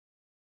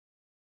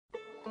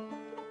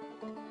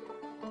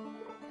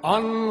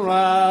On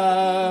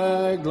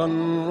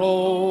Raglan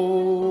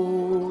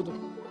road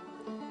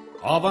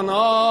of an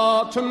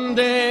autumn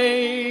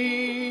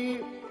day,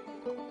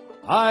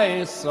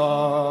 I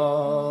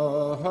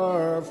saw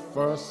her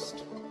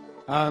first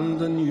and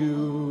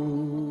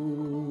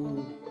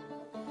knew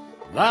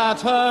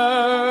that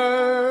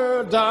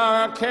her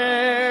dark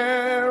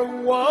hair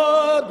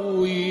would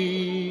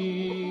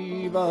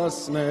weave a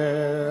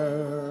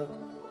snare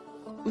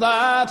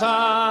that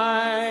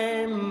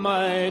I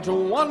might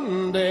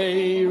one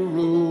day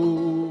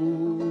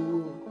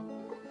rue.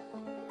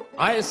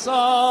 I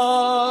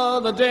saw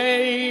the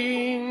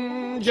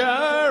danger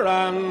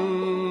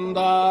and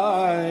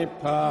I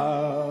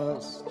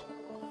passed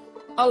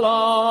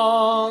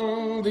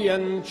along the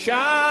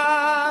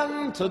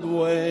enchanted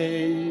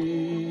way,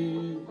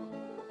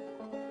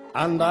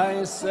 and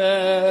I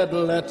said,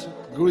 let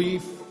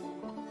grief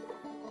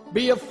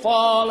be a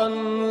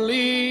fallen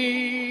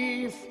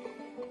leaf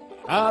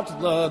at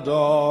the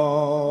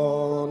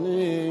dawning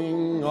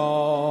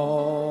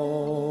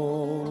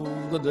of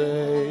the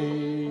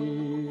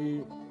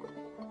day.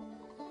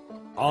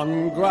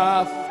 On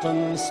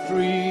Grafton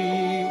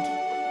Street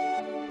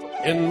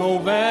in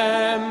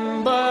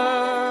November,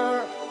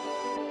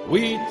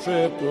 we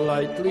tripped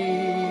lightly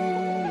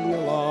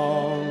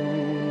along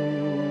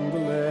the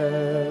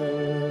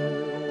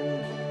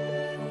ledge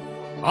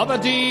of a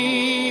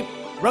deep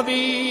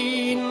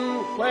ravine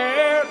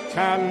where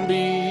can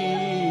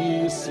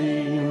be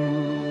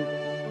seen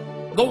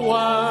the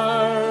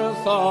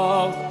worth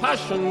of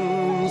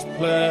passion's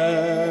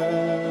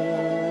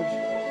pledge,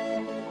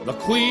 the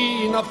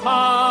Queen of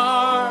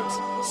Hearts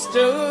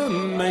still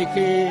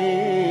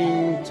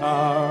making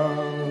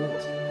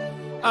tart,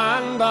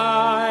 and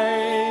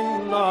I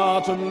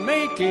not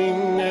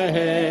making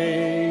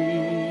hay.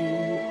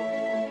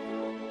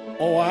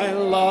 Oh, I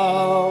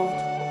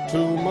loved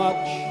too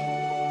much,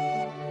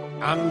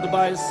 and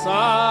by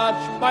such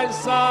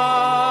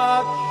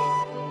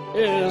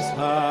is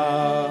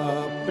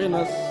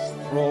happiness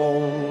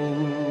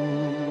thrown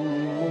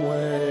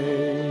away.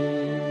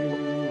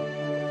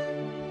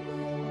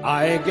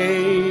 I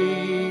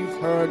gave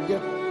her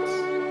gifts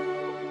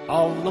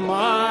of the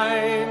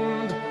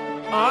mind,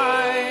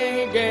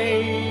 I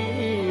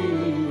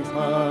gave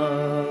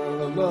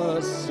her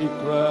the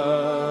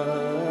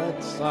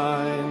secret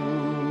sign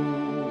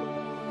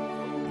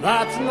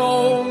that's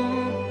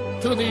known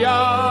to the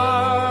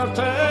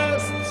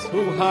artists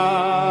who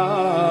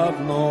have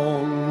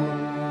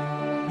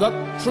known the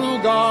true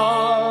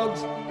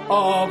gods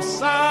of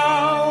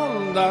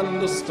sound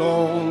and the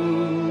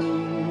stone,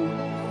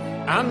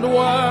 and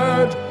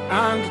word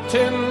and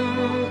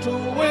tint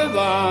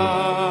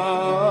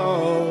without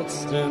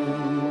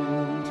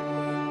stint.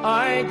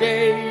 I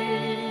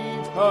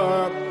gave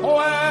her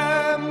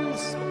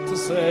poems to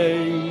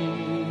say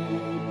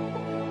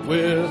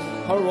with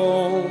her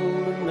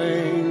own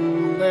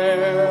name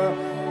there,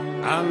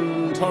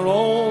 and her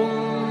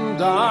own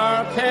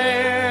dark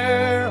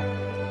hair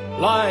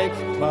like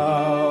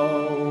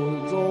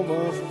clouds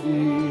over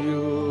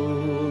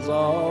fields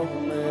of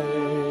May.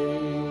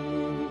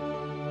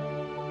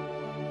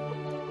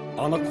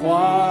 On a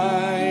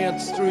quiet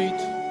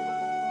street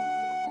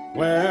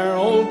where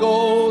old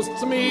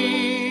ghosts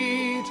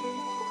meet,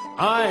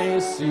 I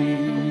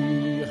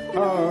see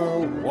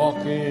her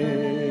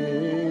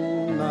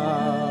walking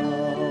now,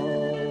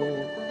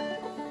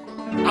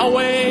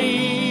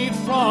 away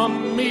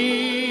from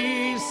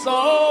me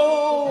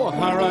so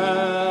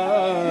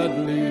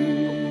hurriedly.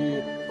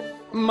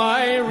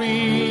 My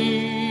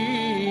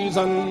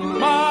reason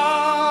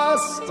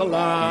must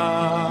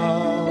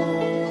allow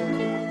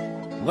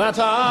that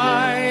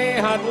I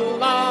had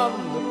loved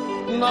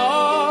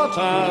not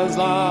as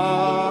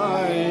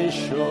I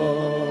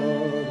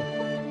should,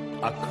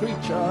 a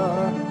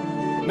creature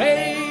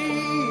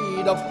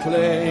made of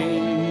clay.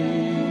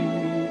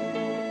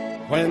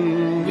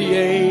 When the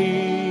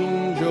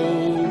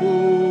angel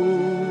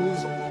woos,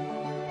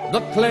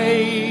 the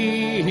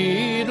clay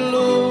he'd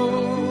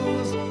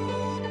lose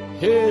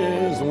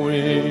his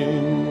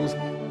wings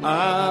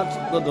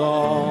at the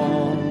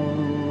dawn